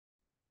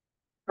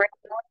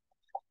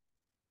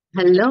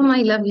Hello,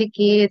 my lovely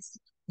kids.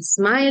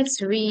 Smile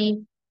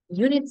 3,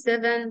 Unit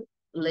 7,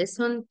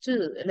 Lesson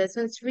 2,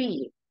 Lesson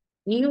 3.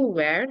 New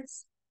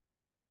words,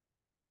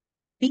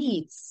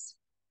 beats.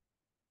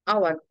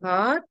 Our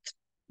heart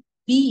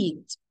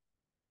beat,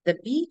 the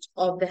beat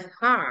of the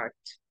heart.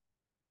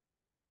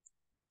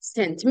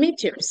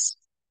 Centimeters,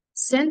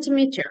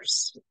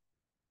 centimeters.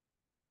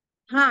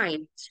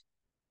 Height,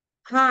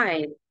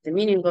 height. The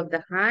meaning of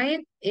the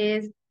height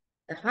is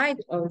the height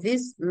of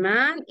this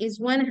man is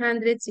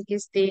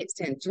 160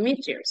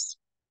 centimeters.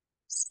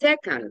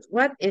 Second,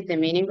 what is the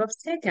meaning of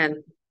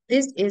second?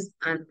 This is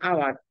an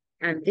hour,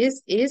 and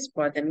this is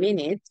for the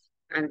minute,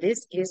 and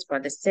this is for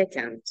the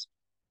second.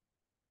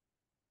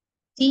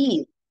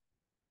 Teeth,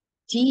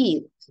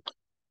 teeth,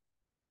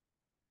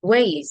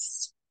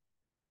 waist,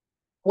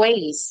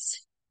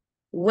 waist,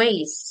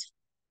 waist.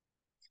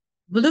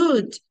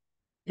 Blood,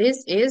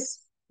 this is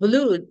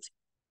blood.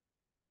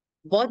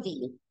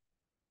 Body,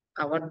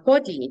 our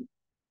body.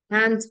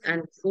 Hands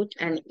and foot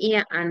and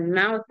ear and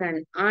mouth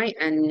and eye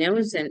and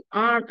nose and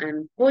arm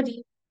and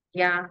body.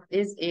 Yeah,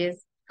 this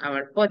is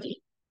our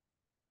body.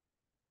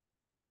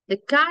 The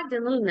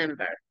cardinal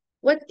number.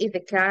 What is the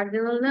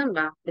cardinal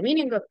number? The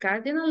meaning of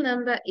cardinal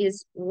number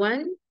is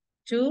 1,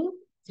 2,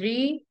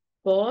 3,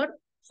 4,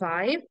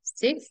 5,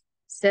 6,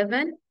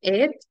 7,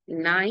 8,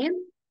 9,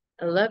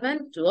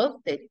 11,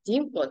 12,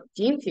 13,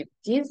 14,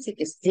 15,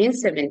 16,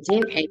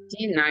 17,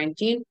 18,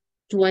 19,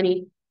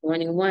 20,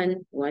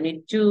 21,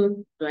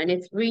 22,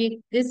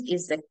 23. This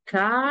is the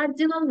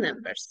cardinal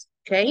numbers,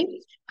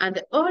 okay? And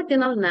the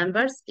ordinal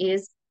numbers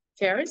is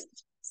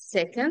first,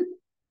 second,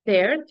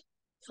 third,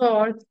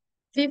 fourth,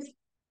 fifth,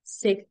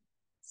 sixth,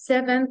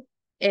 seventh,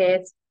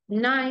 eighth,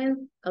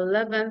 9,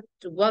 11,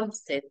 12,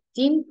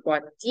 13,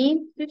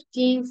 14,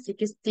 15,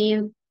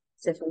 16,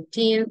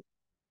 17,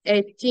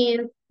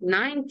 18,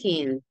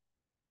 19.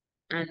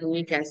 And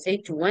we can say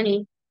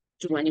 20,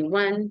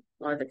 21,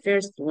 or the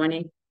first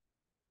 20.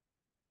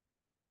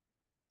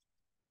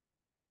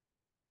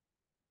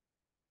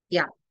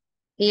 Yeah,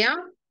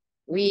 here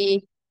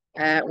we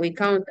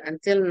count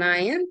until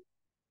 9.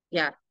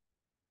 Yeah,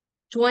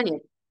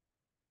 20,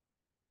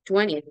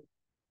 20,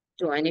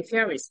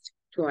 21st,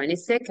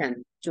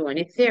 22nd,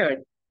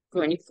 23rd,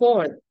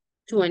 24th,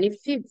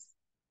 25th,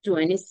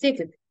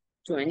 26th,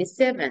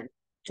 27th,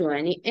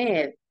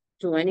 28th,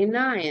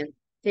 29th,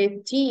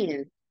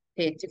 15th,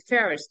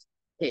 31st,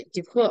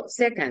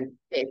 32nd,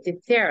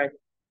 33rd,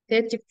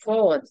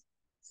 34th,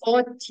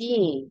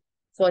 14th,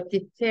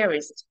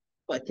 43rd,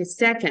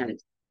 42nd,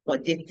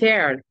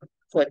 43rd,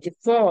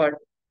 44th,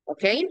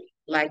 okay?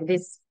 Like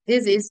this.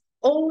 This is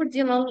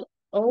ordinal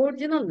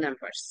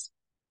numbers.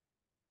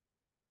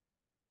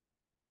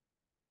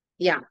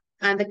 Yeah,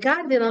 and the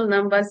cardinal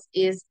numbers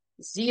is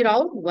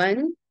 0,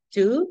 1,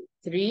 2,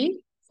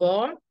 3,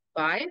 4,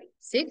 5,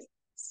 6,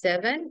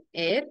 7,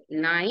 8,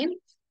 9,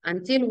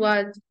 until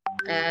what?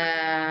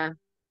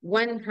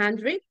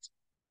 100,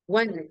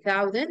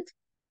 1,000,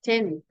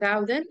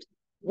 10,000,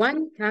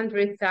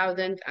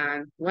 100,000,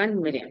 and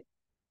 1 million.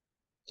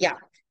 Yeah.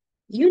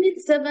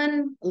 Unit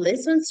 7,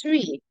 Lesson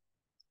 3,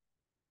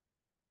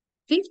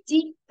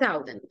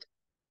 50,000,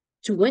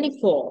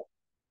 24,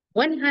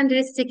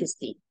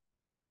 160,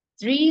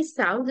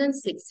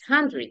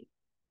 3,600,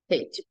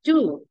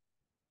 32,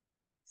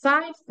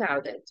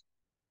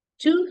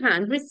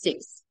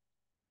 5,206,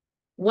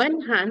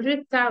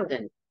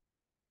 100,000,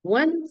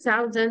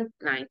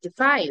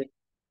 1,095,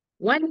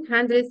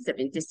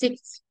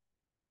 176.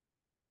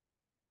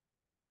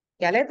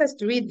 Yeah, let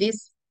us read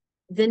this.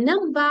 The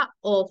number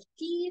of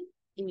teeth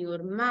in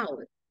your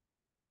mouth.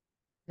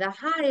 The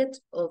height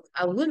of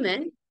a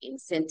woman in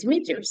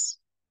centimeters.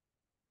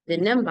 The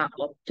number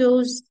of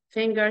toes,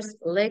 fingers,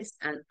 legs,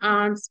 and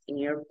arms in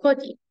your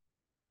body.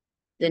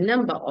 The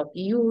number of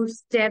your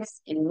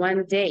steps in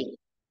 1 day.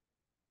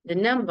 The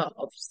number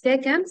of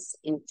seconds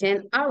in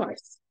 10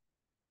 hours.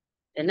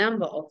 The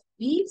number of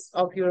beats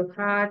of your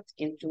heart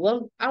in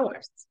 12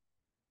 hours.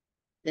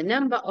 The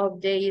number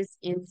of days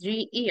in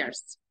 3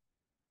 years.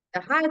 The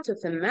height of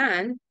a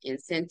man in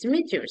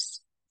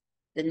centimeters.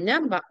 The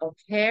number of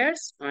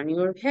hairs on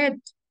your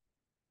head.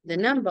 The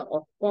number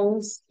of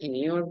bones in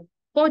your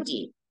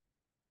body.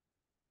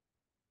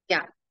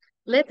 Yeah,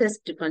 let us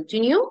to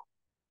continue.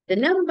 The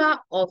number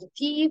of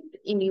teeth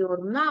in your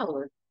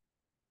mouth.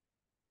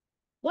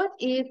 What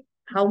if,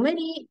 how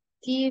many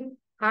teeth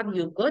have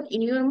you got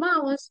in your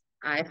mouth?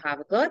 I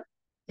have got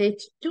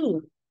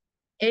 32.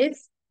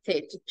 It's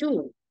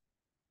 32.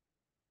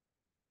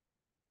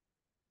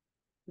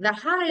 The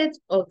height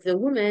of the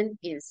woman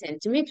in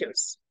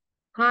centimeters.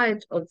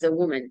 Height of the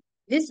woman.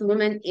 This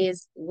woman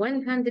is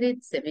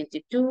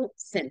 172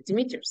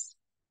 centimeters.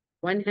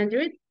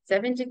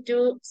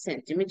 172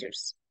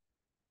 centimeters.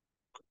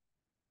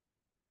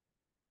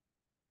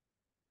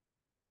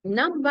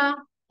 Number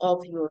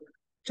of your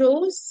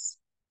toes,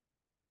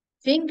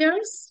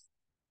 fingers,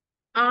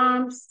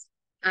 arms,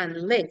 and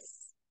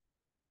legs.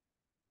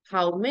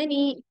 How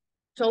many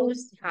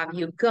toes have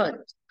you got?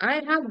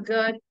 I have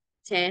got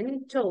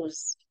 10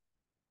 toes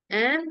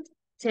and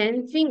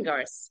 10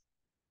 fingers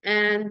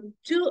and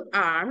 2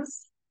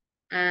 arms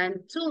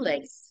and 2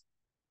 legs.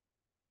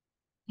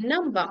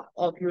 Number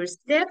of your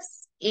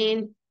steps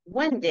in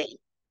one day.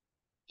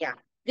 Yeah,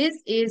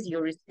 this is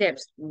your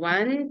steps.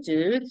 1,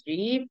 2,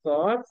 3,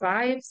 4,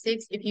 5,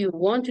 6. If you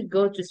want to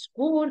go to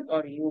school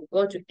or you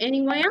go to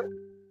anywhere,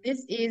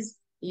 this is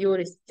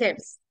your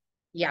steps.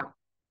 Yeah,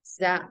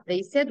 so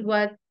they said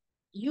what?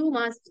 You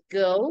must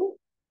go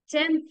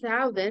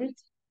 10,000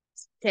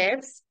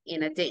 steps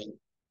in a day.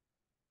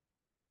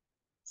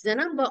 The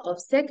number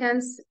of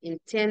seconds in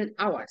 10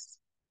 hours.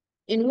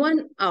 In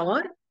 1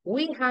 hour,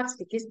 we have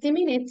 60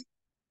 minutes.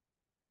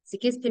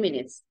 60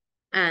 minutes.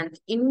 And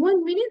in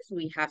 1 minute,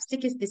 we have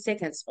 60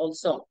 seconds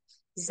also.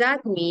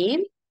 That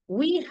means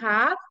we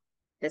have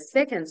the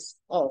seconds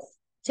of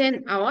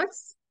 10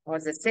 hours, or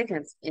the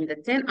seconds in the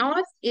 10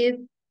 hours is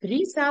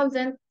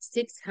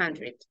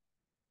 3,600.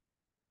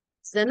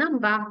 The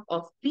number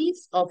of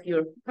beats of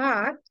your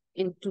heart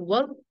in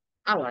 12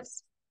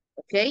 hours.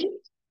 Okay?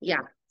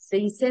 Yeah.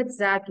 They said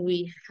that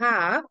we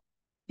have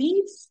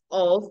beats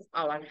of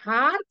our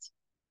heart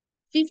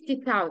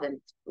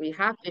 50,000. We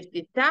have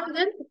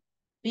 50,000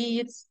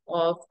 beats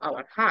of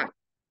our heart.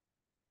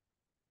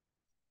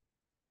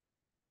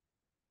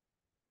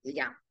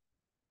 Yeah.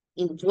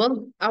 In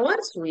 12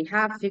 hours, we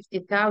have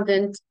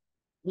 50,000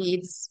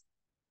 beats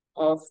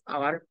of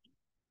our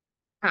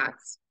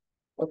hearts.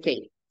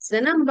 Okay.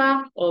 The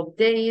number of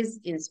days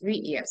in 3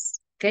 years.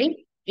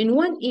 Okay. In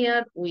 1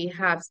 year, we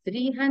have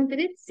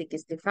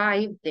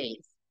 365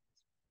 days.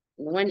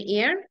 In 1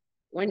 year,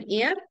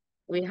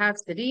 we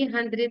have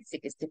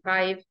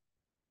 365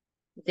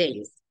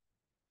 days.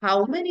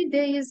 How many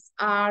days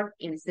are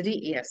in 3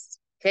 years?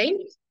 Okay,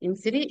 in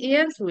 3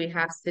 years, we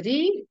have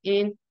 3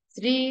 in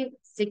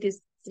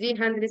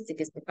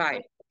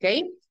 365.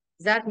 Okay,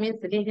 that means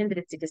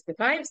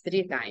 365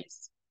 3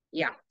 times.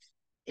 Yeah,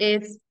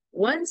 it's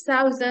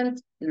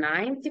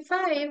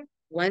 1,095.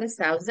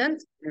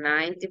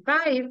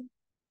 1,095.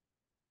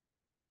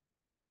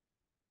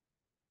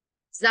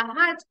 The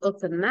height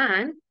of a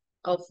man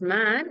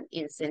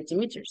in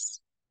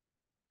centimeters.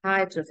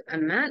 Height of a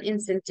man in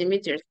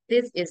centimeters.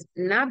 This is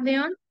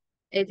Napoleon.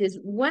 It is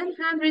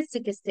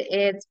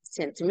 168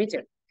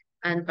 centimeters.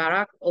 And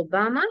Barack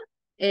Obama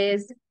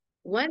is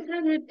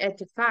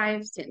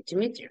 185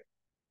 centimeters.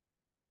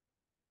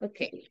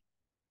 Okay.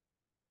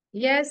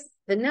 Yes,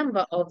 the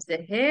number of the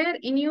hair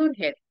in your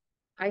head.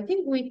 I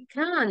think we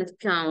can't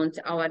count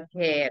our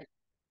hair,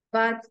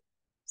 but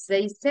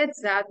they said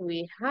that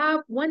we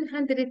have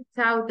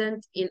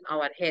 100,000 in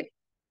our head.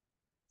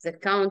 The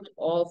count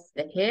of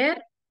the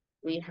hair,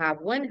 we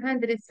have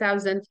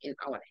 100,000 in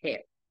our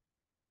hair.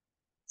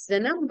 The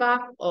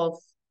number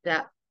of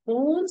the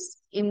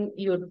bones in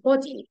your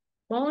body.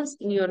 Bones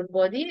in your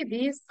body,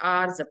 these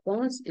are the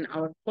bones in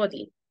our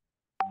body.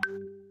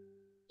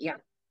 Yeah,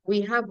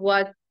 we have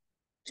what?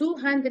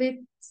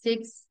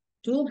 206,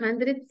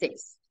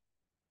 206.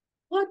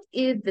 What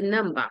is the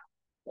number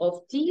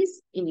of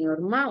teeth in your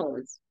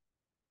mouth?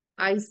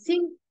 I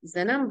think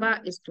the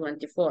number is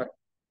 24.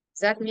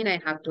 That means I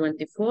have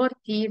 24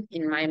 teeth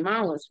in my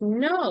mouth.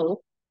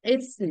 No,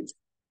 it's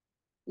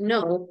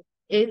no,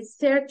 it's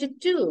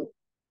 32.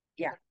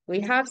 Yeah,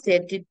 we have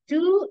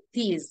 32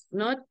 teeth,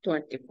 not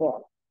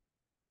 24.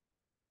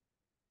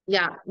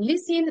 Yeah,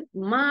 listen,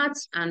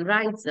 match, and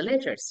write the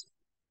letters.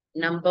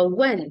 Number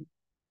 1,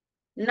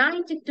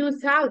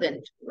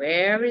 92,000.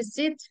 Where is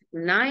it?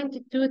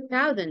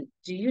 92,000.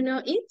 Do you know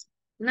it?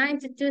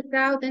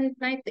 92,000.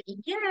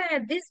 Yeah,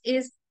 this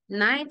is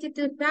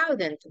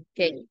 92,000.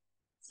 Okay.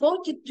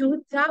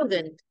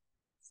 42,000.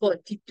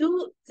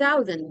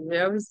 42,000.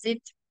 Where is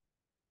it?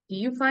 Do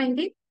you find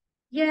it?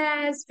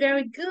 Yes,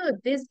 very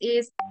good. This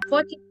is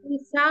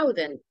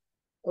 42,000.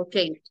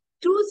 Okay.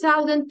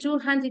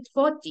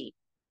 2,240.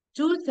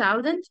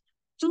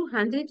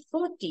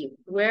 2,240.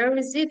 Where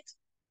is it?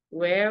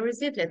 Where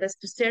is it? Let us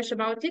to search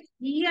about it.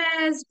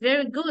 Yes,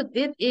 very good.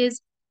 It is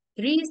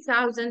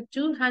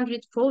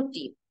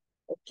 3,240.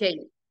 Okay.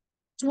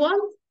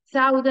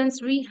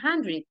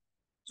 12,300.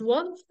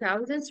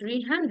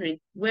 12,300.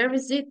 Where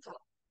is it?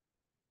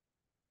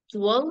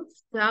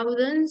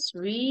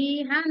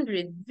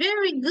 12,300.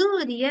 Very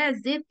good.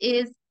 Yes, it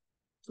is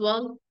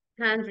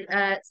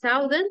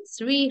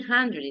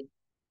 1,300.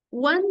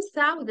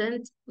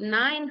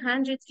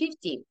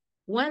 1,950.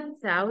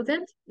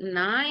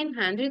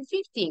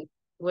 1,950.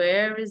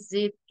 Where is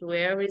it?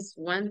 Where is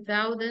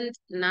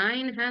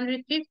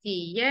 1,950?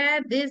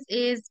 Yeah, this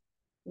is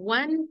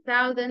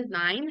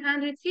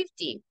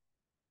 1,950.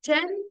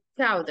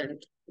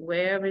 10,000.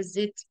 Where is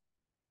it?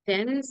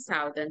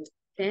 10,000.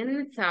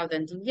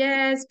 10,000.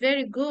 Yes,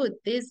 very good.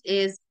 This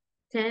is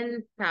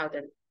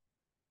 10,000.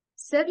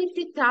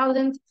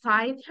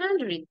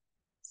 70,500.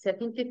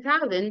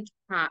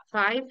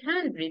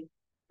 70,500.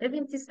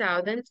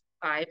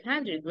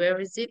 70,500. Where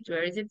is it?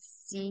 Where is it?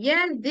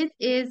 Yes, this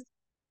is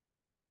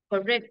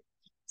correct.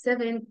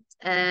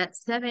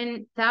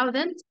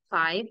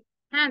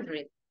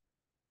 7,500.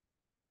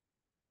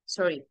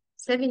 Sorry,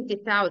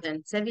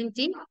 70,000.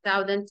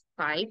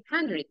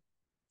 70,500.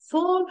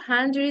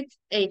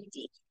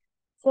 480.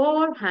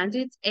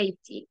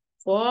 480.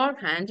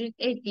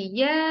 480.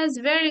 Yes,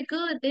 very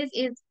good. This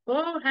is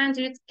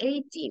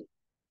 480.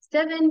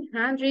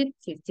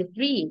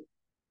 753.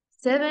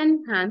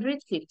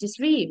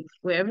 753.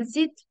 Where is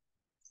it?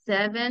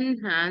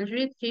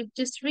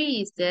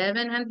 753.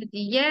 700.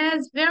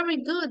 Yes, very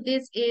good.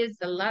 This is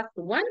the last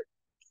one.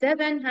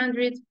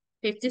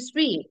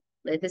 753.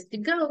 Let us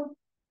go.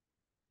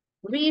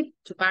 Read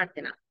to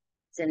partner.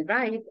 Then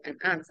write an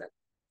answer.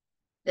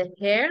 The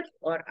hair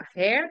or a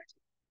hair,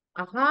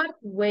 a heart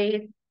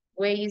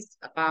weighs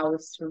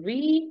about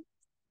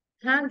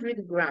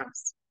 300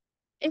 grams.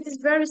 It is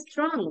very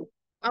strong.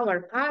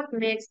 Our heart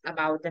makes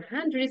about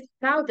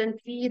 100,000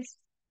 beats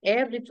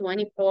every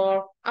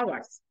 24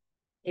 hours.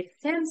 It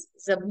sends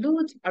the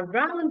blood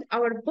around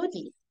our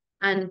body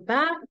and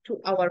back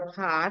to our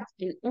heart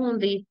in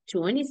only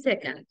 20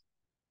 seconds.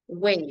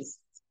 Weighs.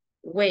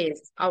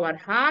 Our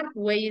heart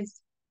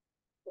weighs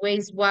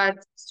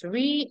what?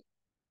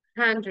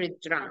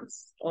 300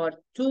 grams or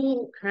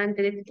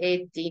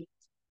 280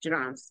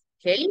 grams.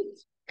 Okay.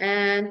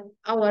 And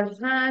our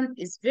hand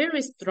is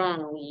very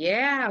strong.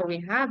 Yeah, we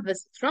have a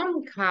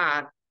strong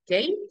heart.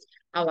 Okay.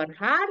 Our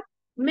heart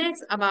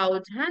makes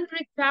about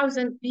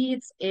 100,000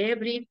 beats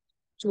every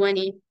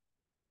 20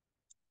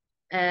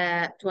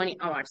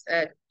 hours.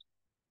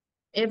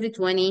 Every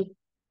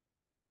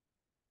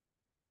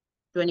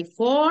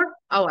 24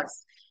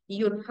 hours.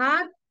 Your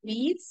heart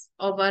beats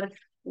over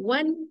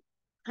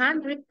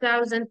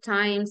 100,000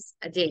 times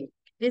a day.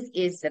 This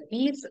is the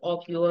beats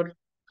of your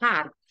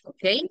heart,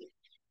 okay?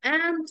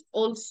 And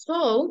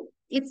also,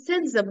 it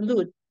sends the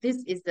blood.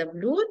 This is the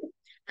blood,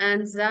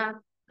 and the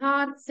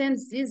heart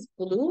sends this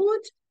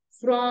blood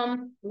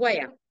from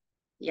where?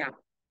 Yeah,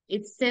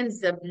 it sends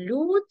the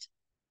blood.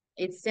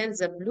 It sends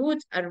the blood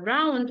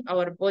around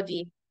our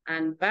body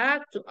and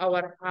back to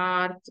our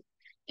heart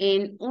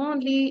in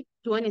only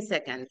 20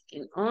 seconds.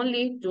 In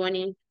only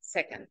 20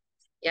 seconds.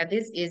 Yeah,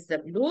 this is the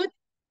blood.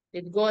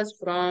 It goes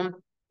from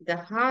the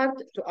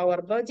heart to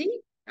our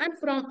body and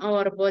from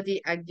our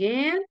body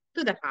again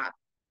to the heart.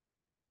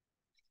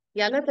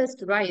 Yeah, let us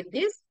write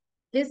this.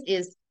 This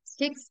is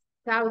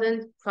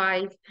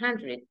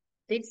 6,500.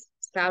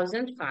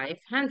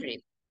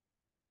 6,500.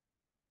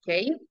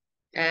 Okay,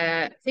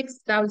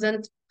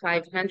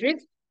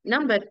 6,500.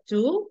 Number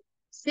 2,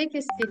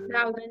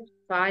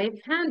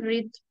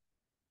 60,500.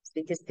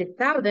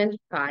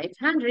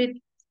 60,500.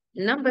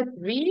 Number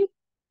 3,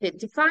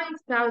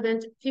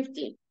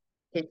 55,050.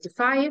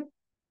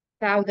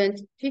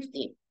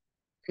 55,050.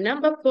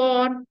 Number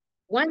 4,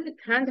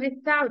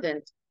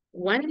 100,000.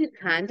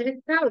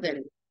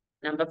 100,000.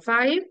 Number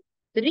 5,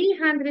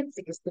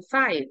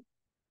 365.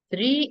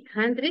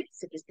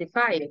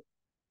 365.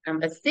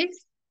 Number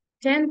 6,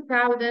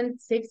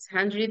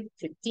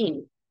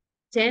 10,615.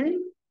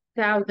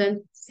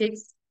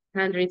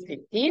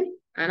 10,615.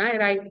 And I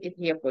write it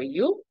here for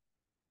you.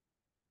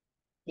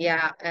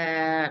 Yeah,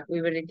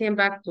 we will return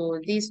back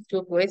to these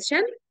two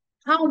questions.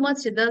 How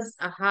much does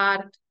a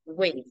heart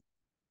weigh?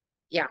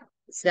 Yeah,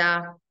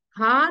 the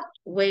heart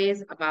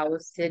weighs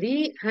about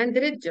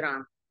 300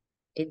 grams.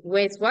 It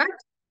weighs what?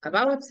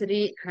 About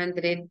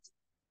 300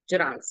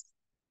 grams.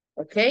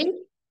 Okay,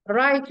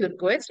 write your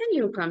question.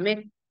 You can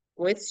make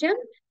question.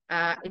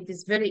 It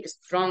is very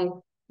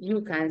strong.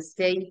 You can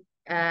say,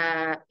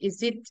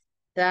 is it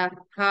the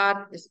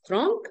heart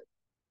strong?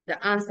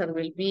 The answer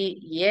will be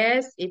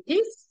yes, it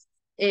is.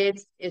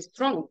 It's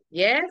strong.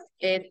 Yes,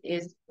 it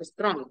is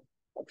strong.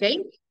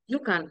 Okay. You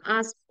can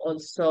ask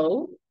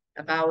also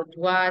about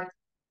what?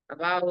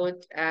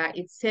 About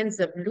it sends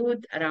the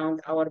blood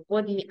around our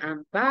body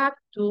and back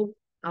to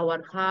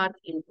our heart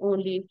in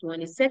only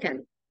 20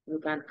 seconds. You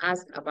can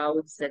ask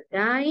about the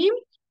time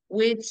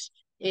which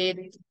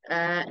it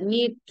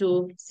need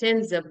to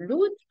send the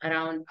blood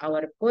around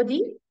our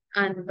body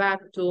and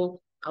back to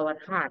our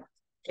heart.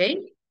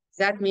 Okay.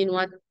 That means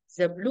what?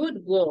 The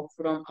blood go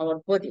from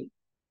our body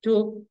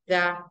to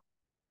the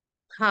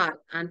heart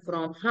and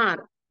from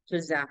heart to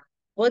the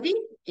body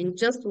in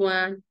just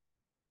 20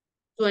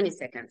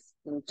 seconds.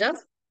 In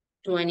just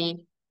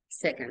 20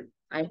 seconds.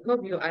 I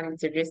hope you are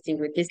interested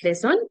with this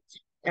lesson.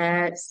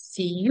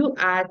 See you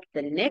at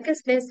the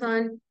next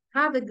lesson.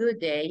 Have a good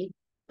day.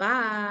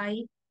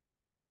 Bye.